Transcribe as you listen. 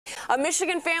A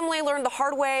Michigan family learned the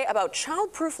hard way about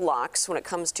child-proof locks when it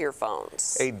comes to your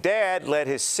phones. A dad let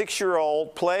his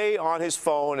 6-year-old play on his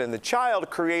phone, and the child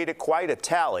created quite a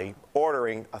tally,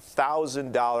 ordering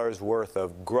 $1,000 worth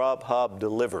of GrubHub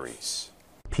deliveries.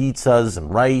 Pizzas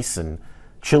and rice and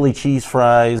chili cheese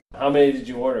fries. How many did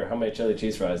you order? How many chili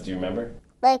cheese fries? Do you remember?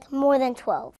 Like more than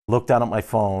 12. Looked down at my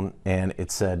phone and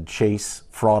it said Chase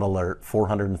fraud alert,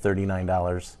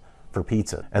 $439 for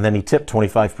pizza. And then he tipped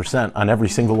 25% on every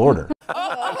single order.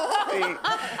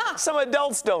 Some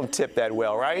adults don't tip that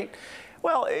well, right?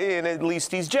 Well, and at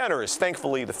least he's generous.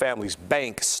 Thankfully, the family's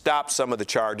bank stopped some of the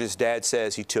charges. Dad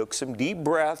says he took some deep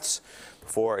breaths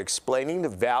before explaining the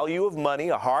value of money,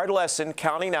 a hard lesson,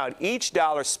 counting out each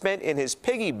dollar spent in his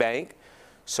piggy bank.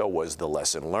 So was the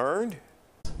lesson learned?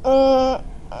 Only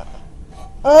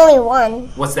one.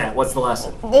 What's that? What's the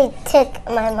lesson? They took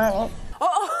my money.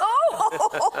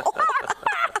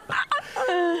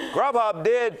 GrubHub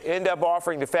did end up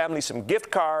offering the family some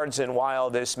gift cards, and while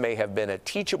this may have been a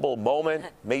teachable moment,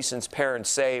 Mason's parents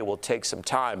say it will take some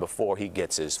time before he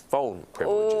gets his phone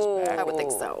privileges back. I would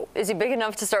think so. Is he big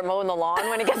enough to start mowing the lawn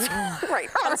when he gets Right,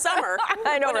 on summer.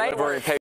 I know, right?